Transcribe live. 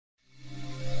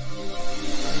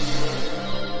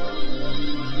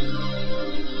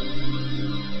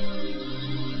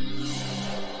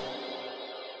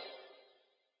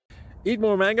Eat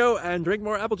more mango and drink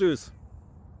more apple juice.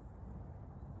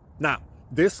 Now,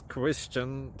 this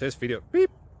video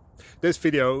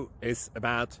is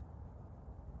about...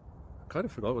 I kind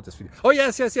of forgot what this video... Oh,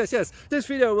 yes. This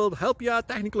video will help you out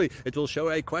technically. It will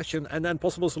show a question and then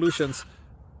possible solutions.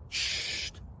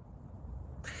 Shh.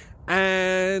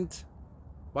 And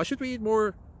why should we eat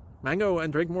more mango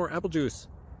and drink more apple juice?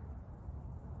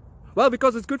 Well,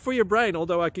 because it's good for your brain,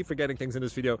 although I keep forgetting things in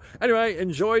this video. Anyway,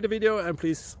 enjoy the video and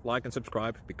please like and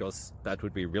subscribe, because that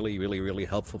would be really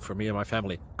helpful for me and my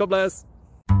family. God bless!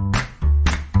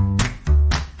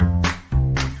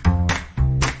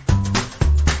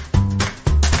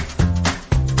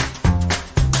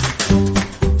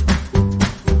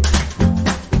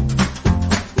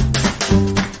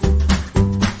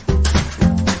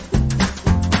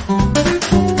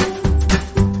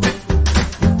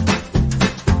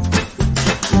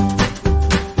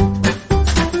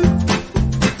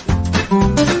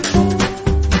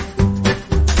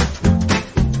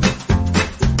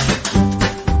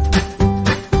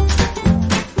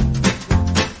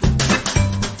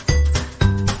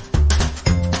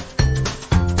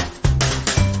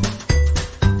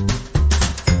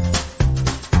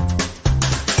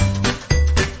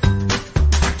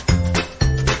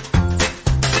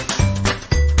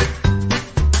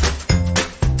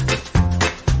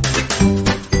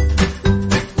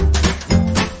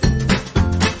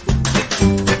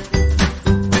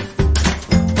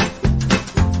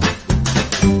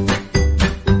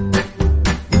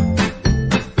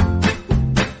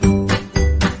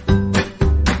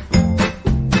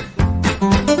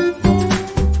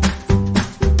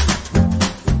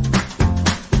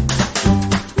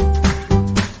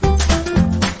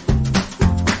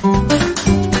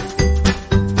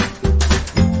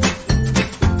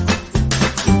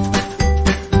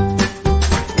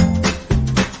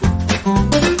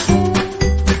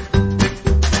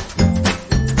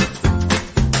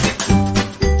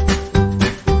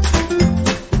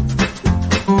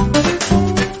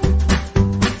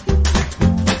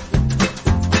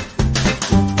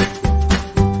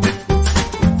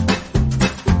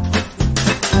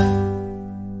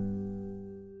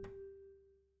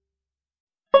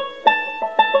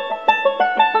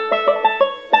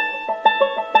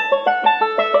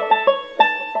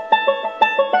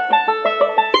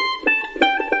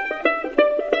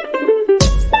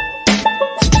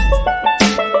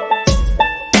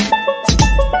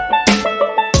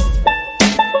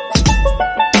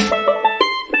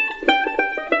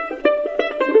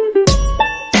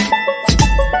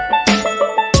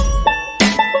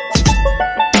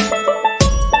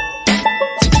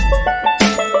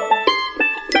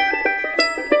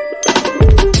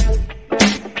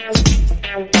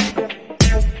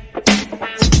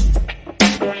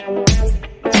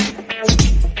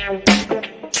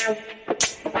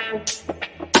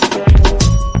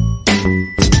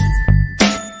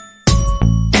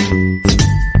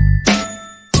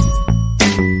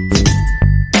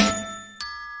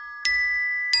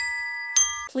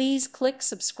 Please click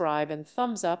subscribe and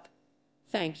thumbs up.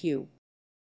 Thank you.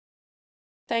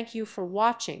 Thank you for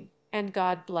watching, and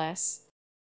God bless.